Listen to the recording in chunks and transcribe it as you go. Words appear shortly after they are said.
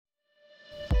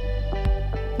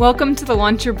Welcome to the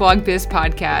Launch Your Blog Biz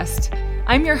podcast.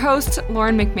 I'm your host,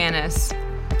 Lauren McManus.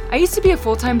 I used to be a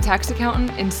full-time tax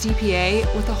accountant and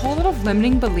CPA with a whole lot of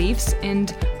limiting beliefs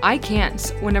and I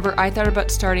can'ts whenever I thought about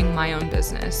starting my own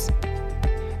business.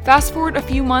 Fast forward a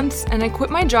few months and I quit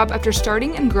my job after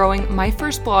starting and growing my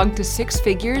first blog to 6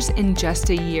 figures in just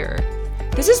a year.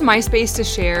 This is my space to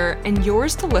share and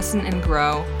yours to listen and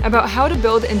grow about how to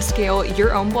build and scale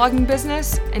your own blogging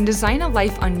business and design a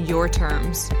life on your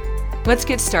terms. Let's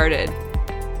get started.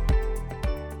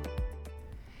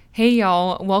 Hey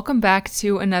y'all, welcome back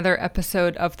to another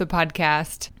episode of the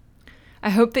podcast.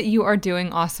 I hope that you are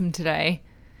doing awesome today.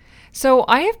 So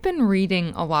I have been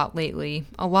reading a lot lately,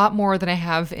 a lot more than I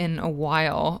have in a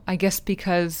while. I guess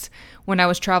because when I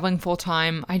was traveling full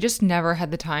time, I just never had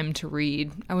the time to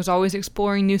read. I was always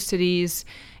exploring new cities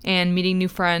and meeting new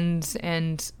friends,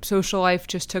 and social life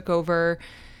just took over.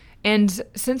 And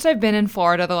since I've been in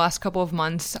Florida the last couple of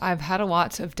months, I've had a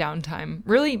lot of downtime.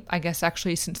 Really, I guess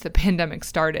actually since the pandemic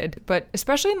started, but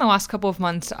especially in the last couple of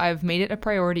months, I've made it a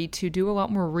priority to do a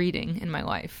lot more reading in my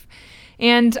life.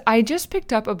 And I just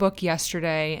picked up a book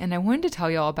yesterday, and I wanted to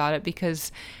tell you all about it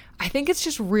because I think it's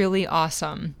just really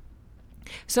awesome.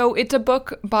 So it's a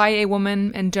book by a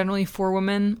woman and generally for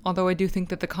women, although I do think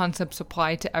that the concepts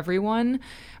apply to everyone.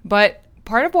 But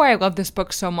part of why I love this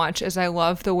book so much is I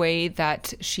love the way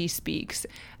that she speaks.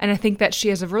 And I think that she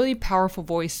has a really powerful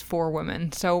voice for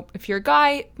women. So if you're a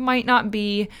guy, might not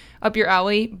be up your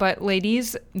alley, but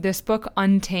ladies, this book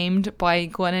Untamed by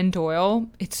Glennon Doyle,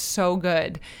 it's so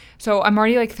good. So I'm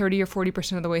already like 30 or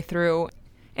 40% of the way through.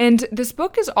 And this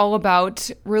book is all about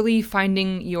really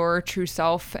finding your true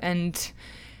self and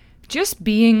just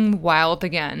being wild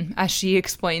again, as she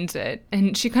explains it.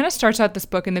 And she kind of starts out this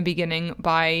book in the beginning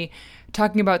by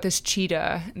talking about this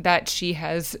cheetah that she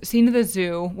has seen at the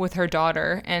zoo with her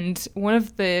daughter. And one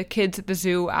of the kids at the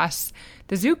zoo asks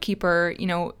the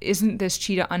zookeeper, isn't this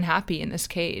cheetah unhappy in this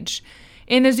cage?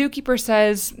 And the zookeeper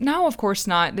says, no, of course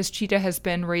not. This cheetah has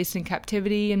been raised in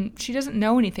captivity and she doesn't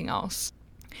know anything else.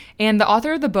 And the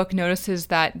author of the book notices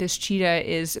that this cheetah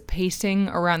is pacing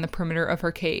around the perimeter of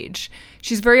her cage.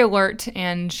 She's very alert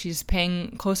and she's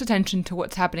paying close attention to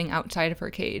what's happening outside of her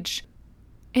cage.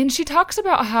 And she talks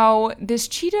about how this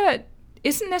cheetah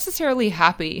isn't necessarily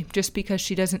happy just because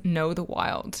she doesn't know the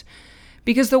wild.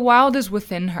 Because the wild is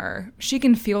within her. She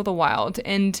can feel the wild.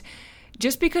 And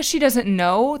just because she doesn't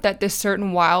know that this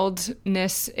certain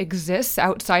wildness exists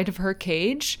outside of her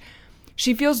cage,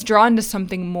 she feels drawn to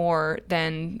something more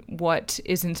than what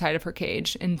is inside of her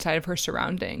cage, inside of her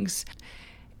surroundings.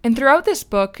 And throughout this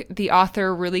book, the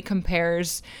author really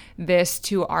compares this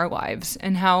to our lives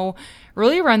and how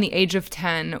really around the age of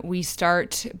 10, we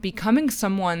start becoming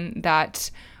someone that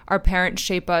our parents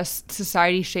shape us,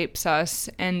 society shapes us,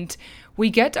 and we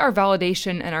get our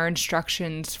validation and our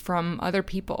instructions from other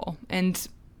people and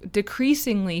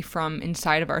decreasingly from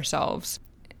inside of ourselves.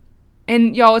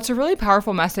 And y'all, it's a really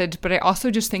powerful message, but I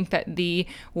also just think that the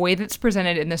way that's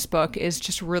presented in this book is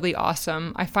just really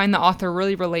awesome. I find the author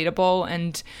really relatable,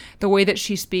 and the way that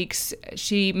she speaks,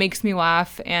 she makes me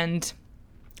laugh, and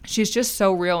she's just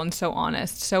so real and so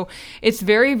honest. So it's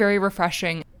very, very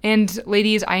refreshing. And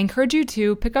ladies, I encourage you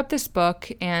to pick up this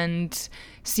book and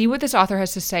see what this author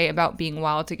has to say about being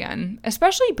wild again,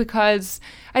 especially because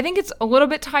I think it's a little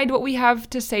bit tied to what we have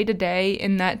to say today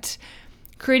in that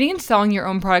creating and selling your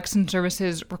own products and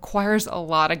services requires a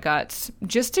lot of guts.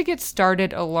 Just to get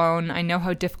started alone, I know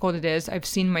how difficult it is. I've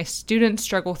seen my students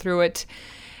struggle through it.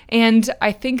 And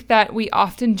I think that we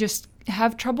often just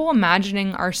have trouble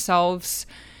imagining ourselves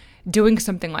doing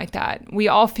something like that. We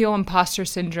all feel imposter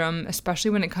syndrome,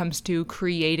 especially when it comes to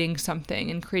creating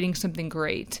something and creating something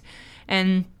great.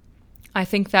 And I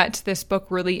think that this book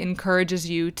really encourages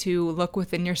you to look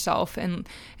within yourself and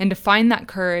to find that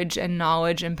courage and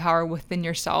knowledge and power within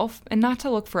yourself and not to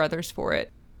look for others for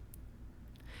it.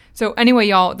 So anyway,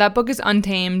 y'all, that book is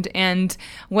Untamed, and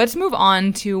let's move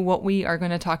on to what we are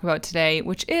going to talk about today,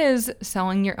 which is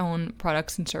selling your own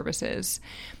products and services.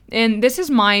 And this is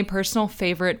my personal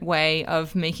favorite way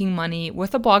of making money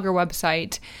with a blogger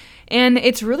website. And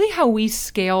it's really how we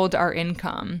scaled our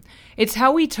income. It's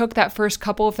how we took that first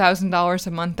couple of $1,000s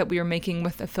a month that we were making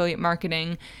with affiliate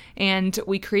marketing, and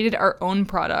we created our own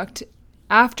product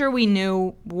after we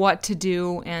knew what to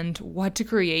do and what to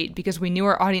create, because we knew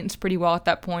our audience pretty well at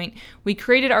that point. We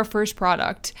created our first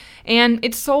product, and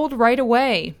it sold right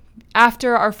away.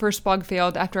 After our first blog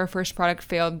failed, after our first product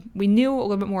failed, we knew a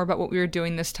little bit more about what we were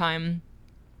doing this time.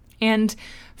 And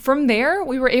from there,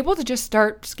 we were able to just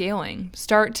start scaling,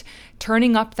 start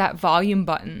turning up that volume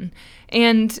button.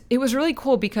 And it was really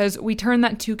cool because we turned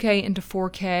that 2K into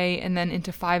 4K and then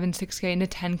into 5 and 6K into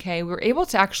 10K. We were able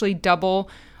to actually double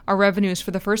our revenues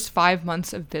for the first 5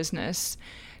 months of business.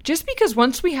 Just because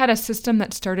once we had a system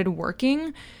that started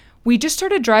working, we just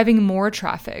started driving more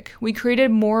traffic. We created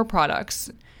more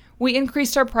products. We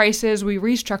increased our prices. We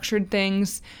restructured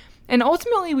things. And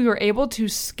ultimately, we were able to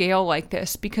scale like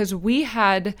this because we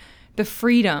had the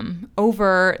freedom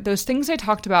over those things I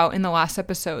talked about in the last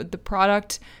episode: the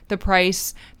product, the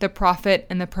price, the profit,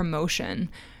 and the promotion.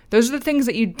 Those are the things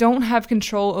that you don't have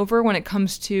control over when it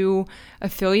comes to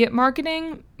affiliate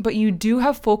marketing, but you do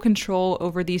have full control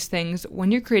over these things when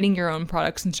you're creating your own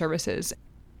products and services.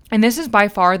 And this is by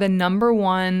far the number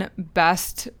one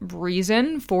best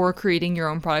reason for creating your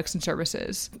own products and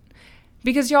services.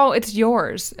 Because y'all, it's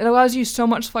yours. It allows you so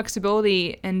much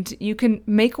flexibility, and you can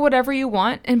make whatever you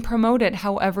want and promote it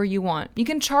however you want. You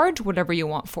can charge whatever you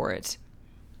want for it.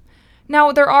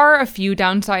 Now, there are a few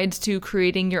downsides to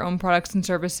creating your own products and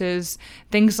services.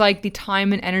 Things like the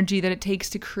time and energy that it takes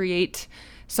to create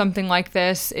something like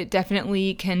this. It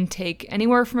definitely can take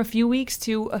anywhere from a few weeks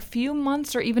to a few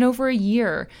months or even over a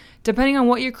year, depending on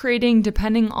what you're creating,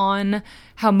 depending on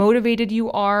how motivated you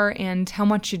are and how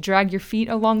much you drag your feet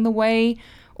along the way,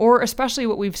 or especially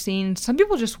what we've seen, some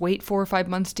people just wait 4 or 5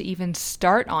 months to even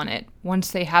start on it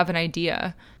once they have an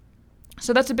idea.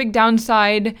 So that's a big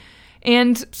downside.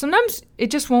 And sometimes it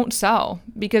just won't sell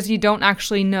because you don't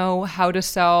actually know how to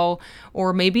sell,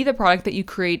 or maybe the product that you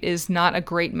create is not a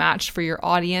great match for your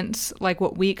audience, like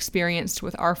what we experienced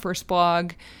with our first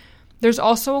blog. There's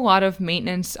also a lot of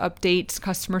maintenance, updates,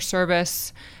 customer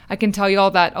service. I can tell you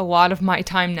all that a lot of my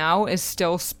time now is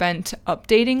still spent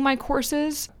updating my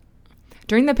courses.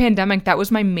 During the pandemic, that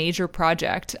was my major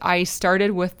project. I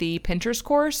started with the Pinterest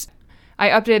course. I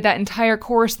updated that entire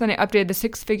course, then I updated the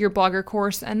 6-figure blogger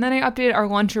course, and then I updated our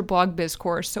Launch Your Blog Biz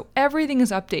course. So everything is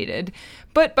updated.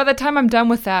 But by the time I'm done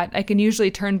with that, I can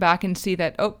usually turn back and see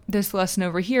that, oh, this lesson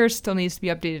over here still needs to be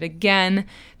updated again.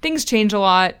 Things change a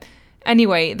lot.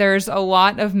 Anyway, there's a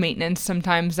lot of maintenance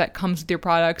sometimes that comes with your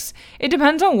products. It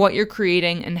depends on what you're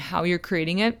creating and how you're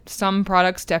creating it. Some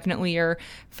products definitely are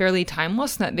fairly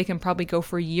timeless, and that they can probably go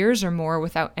for years or more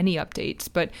without any updates.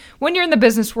 But when you're in the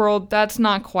business world, that's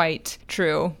not quite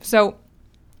true. So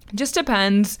it just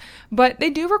depends, but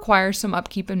they do require some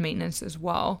upkeep and maintenance as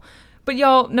well. But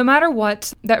y'all, no matter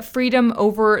what, that freedom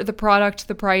over the product,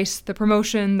 the price, the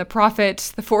promotion, the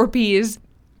profit, the 4 Ps,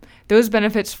 those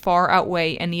benefits far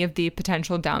outweigh any of the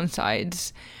potential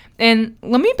downsides. And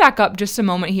let me back up just a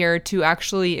moment here to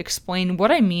actually explain what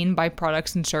I mean by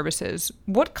products and services.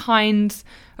 What kinds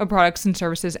of products and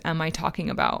services am I talking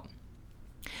about?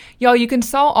 Y'all, you can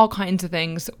sell all kinds of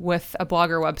things with a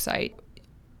blogger website.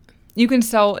 You can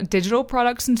sell digital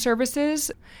products and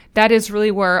services. That is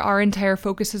really where our entire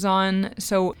focus is on.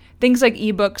 So things like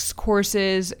ebooks,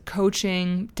 courses,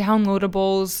 coaching,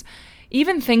 downloadables,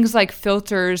 even things like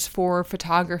filters for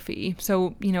photography.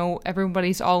 So,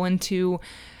 everybody's all into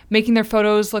making their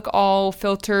photos look all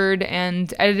filtered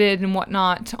and edited and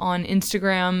whatnot on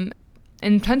Instagram.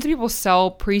 And tons of people sell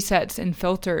presets and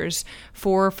filters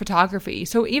for photography.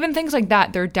 So even things like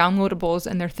that, they're downloadables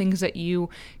and they're things that you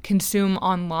consume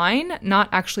online, not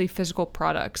actually physical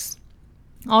products.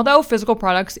 Although physical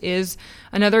products is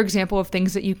another example of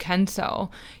things that you can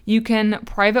sell. You can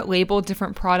private label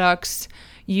different products.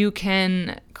 You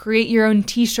can create your own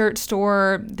t-shirt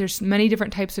store. There's many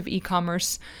different types of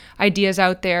e-commerce ideas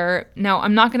out there. Now,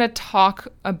 I'm not going to talk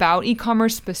about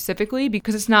e-commerce specifically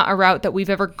because it's not a route that we've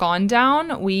ever gone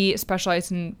down. We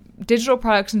specialize in digital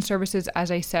products and services,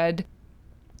 as I said.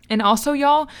 And also,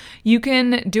 y'all, you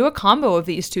can do a combo of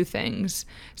these two things.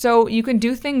 So you can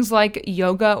do things like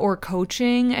yoga or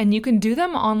coaching, and you can do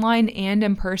them online and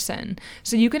in person.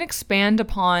 So you can expand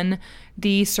upon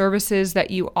the services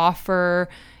that you offer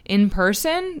in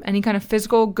person, any kind of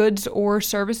physical goods or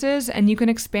services, and you can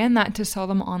expand that to sell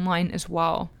them online as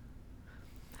well.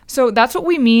 So that's what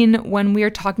we mean when we are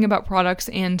talking about products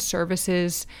and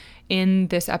services in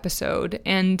this episode.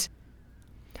 And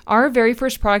our very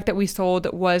first product that we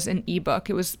sold was an ebook.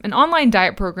 It was an online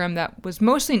diet program that was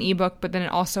mostly an ebook, but then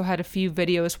it also had a few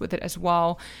videos with it as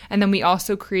well. And then we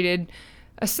also created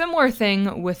a similar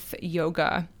thing with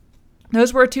yoga.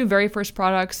 Those were our 2 very first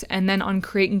products. And then on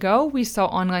Create and Go, we sell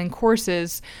online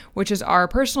courses, which is our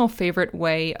personal favorite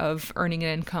way of earning an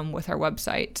income with our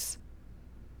websites.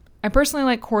 I personally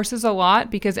like courses a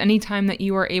lot because anytime that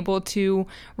you are able to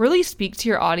really speak to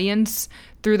your audience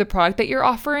through the product that you're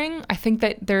offering, I think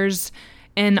that there's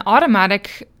an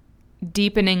automatic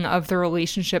deepening of the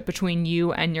relationship between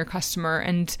you and your customer.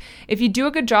 And if you do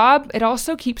a good job, it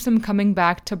also keeps them coming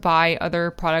back to buy other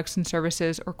products and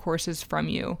services or courses from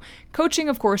you. Coaching,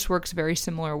 of course, works a very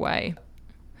similar way.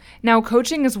 Now,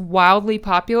 coaching is wildly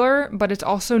popular, but it's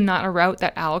also not a route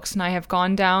that Alex and I have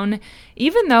gone down,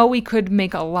 even though we could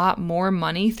make a lot more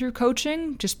money through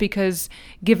coaching, just because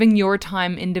giving your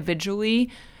time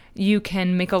individually, you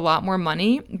can make a lot more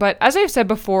money. But as I've said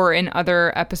before in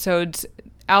other episodes,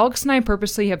 Alex and I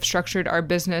purposely have structured our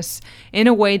business in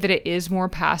a way that it is more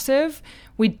passive.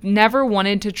 We never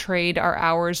wanted to trade our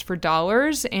hours for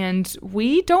dollars, and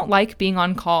we don't like being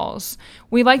on calls.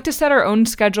 We like to set our own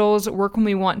schedules, work when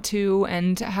we want to,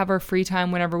 and have our free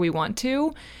time whenever we want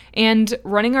to. And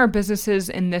running our businesses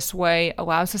in this way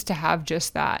allows us to have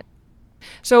just that.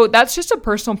 So that's just a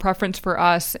personal preference for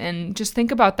us, and just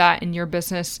think about that in your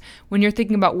business when you're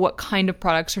thinking about what kind of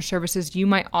products or services you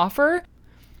might offer.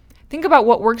 Think about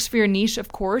what works for your niche,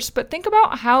 of course, but think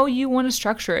about how you want to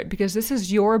structure it, because this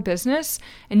is your business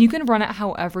and you can run it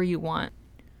however you want.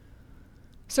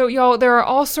 So y'all, there are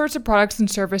all sorts of products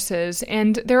and services,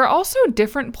 and there are also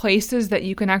different places that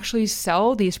you can actually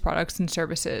sell these products and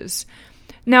services.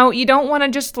 Now, you don't want to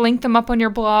just link them up on your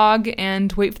blog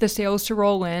and wait for the sales to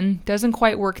roll in. Doesn't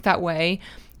quite work that way.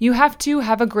 You have to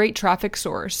have a great traffic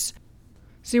source.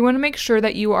 So you want to make sure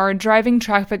that you are driving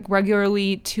traffic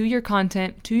regularly to your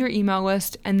content, to your email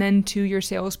list, and then to your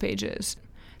sales pages.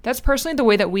 That's personally the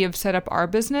way that we have set up our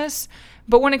business.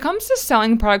 But when it comes to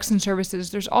selling products and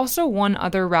services, there's also one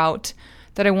other route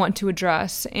that I want to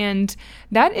address, and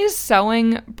that is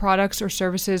selling products or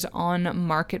services on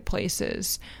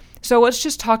marketplaces. So let's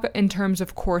just talk in terms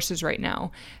of courses right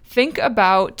now. Think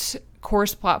about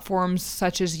course platforms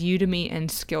such as Udemy and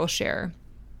Skillshare.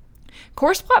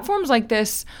 Course platforms like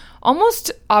this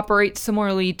almost operate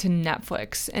similarly to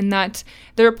Netflix in that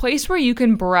they're a place where you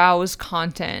can browse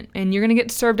content and you're going to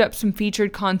get served up some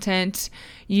featured content.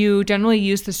 You generally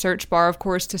use the search bar, of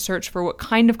course, to search for what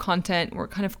kind of content,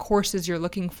 what kind of courses you're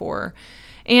looking for.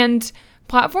 And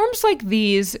platforms like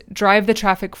these drive the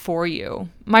traffic for you.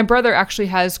 My brother actually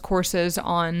has courses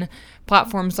on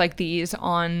platforms like these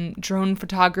on drone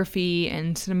photography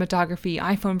and cinematography,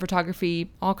 iPhone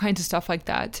photography, all kinds of stuff like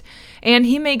that. And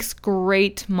he makes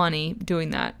great money doing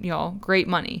that, y'all, great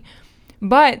money.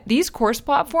 But these course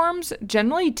platforms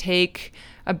generally take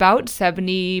about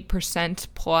 70%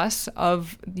 plus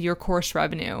of your course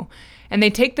revenue. And they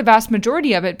take the vast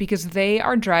majority of it because they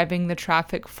are driving the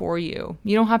traffic for you.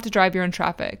 You don't have to drive your own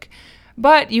traffic.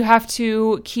 But you have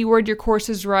to keyword your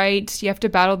courses right, you have to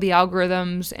battle the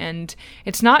algorithms, and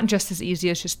it's not just as easy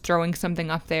as just throwing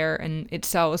something up there and it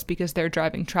sells because they're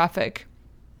driving traffic.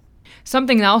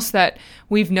 Something else that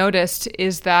we've noticed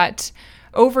is that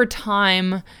over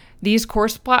time, these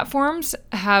course platforms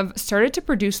have started to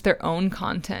produce their own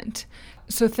content.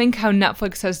 So think how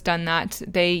Netflix has done that.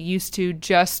 They used to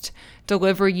just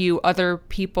deliver you other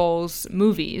people's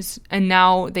movies, and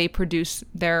now they produce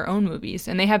their own movies.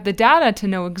 And they have the data to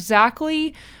know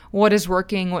exactly what is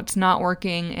working, what's not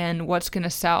working, and what's going to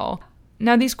sell.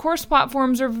 Now, these course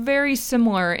platforms are very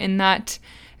similar in that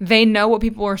they know what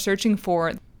people are searching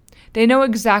for. They know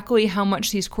exactly how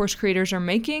much these course creators are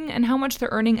making and how much they're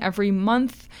earning every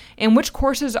month, and which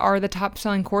courses are the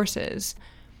top-selling courses.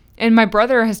 And my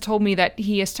brother has told me that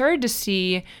he has started to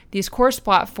see these course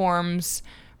platforms,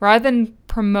 rather than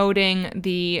promoting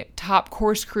the top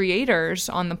course creators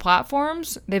on the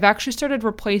platforms, they've actually started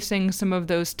replacing some of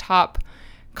those top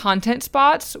content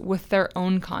spots with their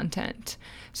own content.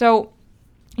 So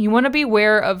you want to be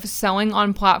aware of selling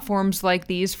on platforms like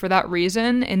these for that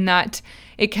reason, in that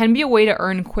it can be a way to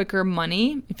earn quicker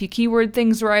money if you keyword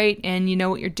things right and you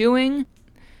know what you're doing.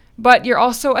 But you're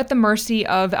also at the mercy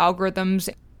of algorithms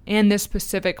and this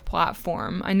specific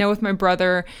platform. I know with my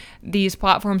brother, these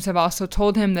platforms have also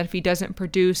told him that if he doesn't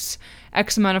produce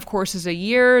X amount of courses a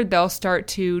year, they'll start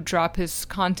to drop his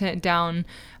content down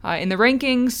in the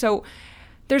rankings. So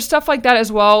there's stuff like that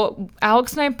as well.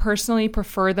 Alex and I personally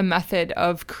prefer the method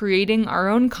of creating our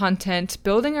own content,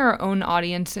 building our own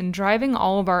audience, and driving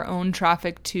all of our own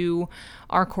traffic to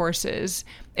our courses.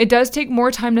 It does take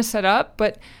more time to set up,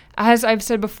 but as I've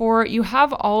said before, you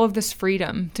have all of this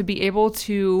freedom to be able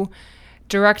to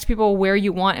direct people where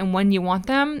you want and when you want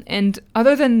them. And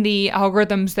other than the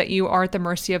algorithms that you are at the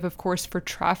mercy of course, for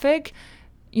traffic,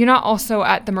 you're not also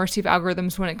at the mercy of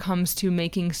algorithms when it comes to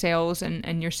making sales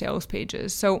and your sales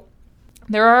pages. So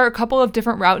there are a couple of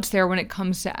different routes there when it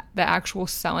comes to the actual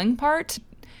selling part.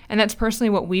 And that's personally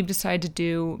what we've decided to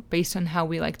do based on how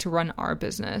we like to run our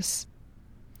business.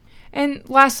 And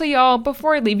lastly, y'all,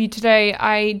 before I leave you today,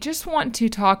 I just want to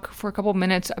talk for a couple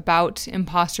minutes about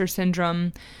imposter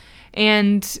syndrome.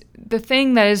 and the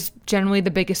thing that is generally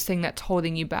the biggest thing that's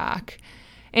holding you back.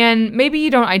 And maybe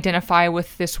you don't identify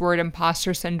with this word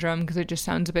imposter syndrome because it just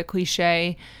sounds a bit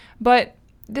cliche, but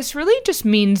this really just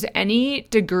means any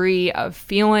degree of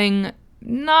feeling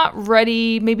not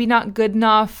ready, maybe not good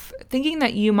enough, thinking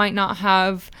that you might not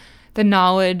have the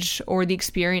knowledge or the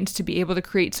experience to be able to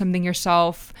create something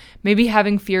yourself, maybe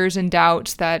having fears and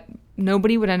doubts that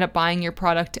nobody would end up buying your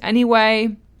product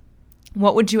anyway.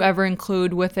 What would you ever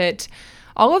include with it?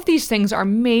 All of these things are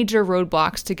major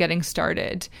roadblocks to getting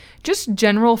started. Just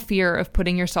general fear of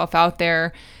putting yourself out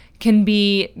there can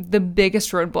be the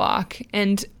biggest roadblock.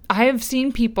 And I have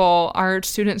seen people, our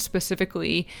students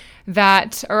specifically,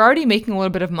 that are already making a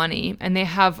little bit of money and they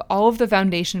have all of the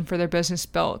foundation for their business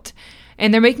built.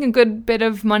 And they're making a good bit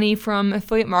of money from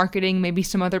affiliate marketing, maybe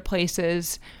some other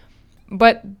places.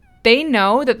 But they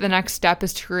know that the next step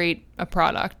is to create a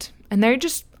product. And they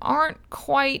just aren't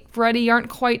quite ready, aren't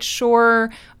quite sure,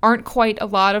 aren't quite a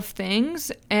lot of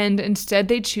things. And instead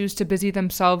they choose to busy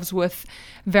themselves with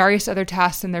various other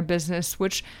tasks in their business,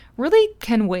 which really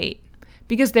can wait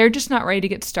because they're just not ready to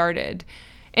get started.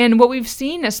 And what we've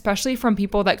seen, especially from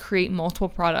people that create multiple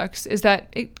products, is that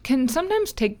it can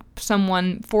sometimes take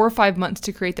someone 4 or 5 months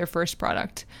to create their first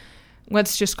product.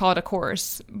 Let's just call it a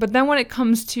course. But then when it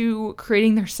comes to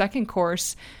creating their second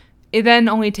course, it then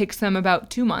only takes them about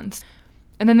 2 months.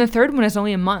 And then the third one is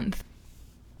only a month.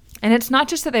 And it's not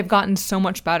just that they've gotten so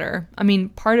much better. I mean,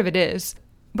 part of it is.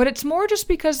 But it's more just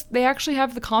because they actually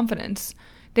have the confidence.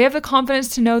 They have the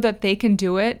confidence to know that they can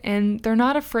do it, and they're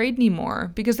not afraid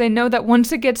anymore because they know that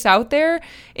once it gets out there,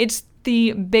 it's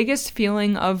the biggest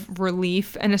feeling of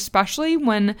relief. And especially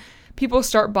when people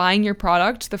start buying your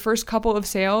product, the first couple of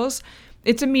sales,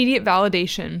 it's immediate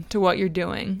validation to what you're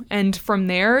doing. And from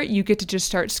there, you get to just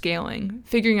start scaling,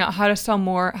 figuring out how to sell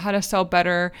more, how to sell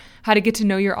better, how to get to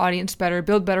know your audience better,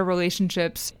 build better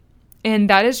relationships. And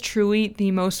that is truly the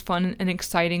most fun and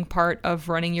exciting part of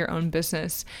running your own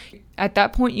business. At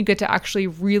that point, you get to actually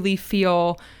really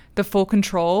feel the full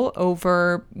control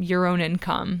over your own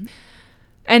income.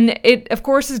 And it, of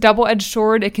course, is a double-edged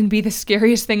sword. It can be the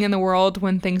scariest thing in the world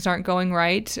when things aren't going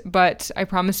right. But I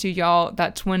promise you, y'all,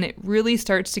 that's when it really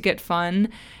starts to get fun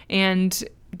and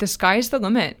the sky's the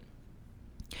limit.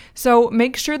 So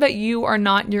make sure that you are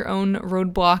not your own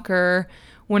roadblocker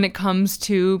when it comes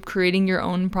to creating your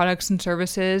own products and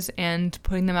services and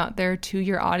putting them out there to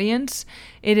your audience.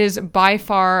 It is by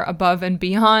far above and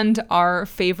beyond our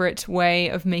favorite way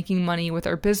of making money with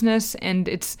our business. And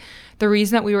it's the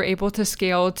reason that we were able to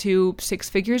scale to 6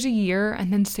 figures a year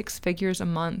and then 6 figures a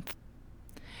month.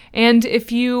 And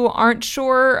if you aren't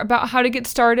sure about how to get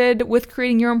started with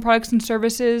creating your own products and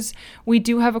services, we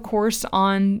do have a course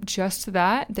on just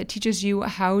that teaches you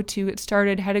how to get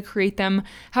started, how to create them,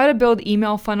 how to build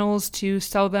email funnels to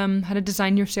sell them, how to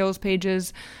design your sales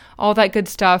pages, all that good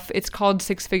stuff. It's called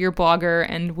 6 Figure Blogger,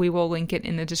 and we will link it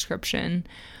in the description.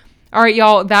 All right,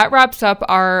 y'all, that wraps up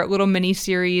our little mini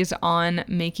series on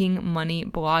making money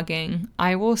blogging.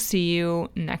 I will see you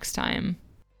next time.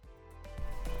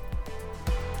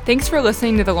 Thanks for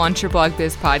listening to the Launch Your Blog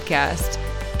Biz podcast.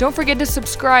 Don't forget to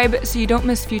subscribe so you don't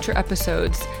miss future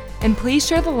episodes. And please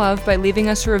share the love by leaving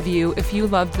us a review if you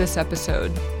loved this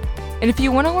episode. And if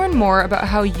you want to learn more about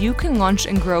how you can launch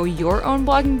and grow your own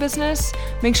blogging business,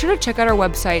 make sure to check out our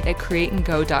website at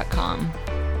createandgo.com.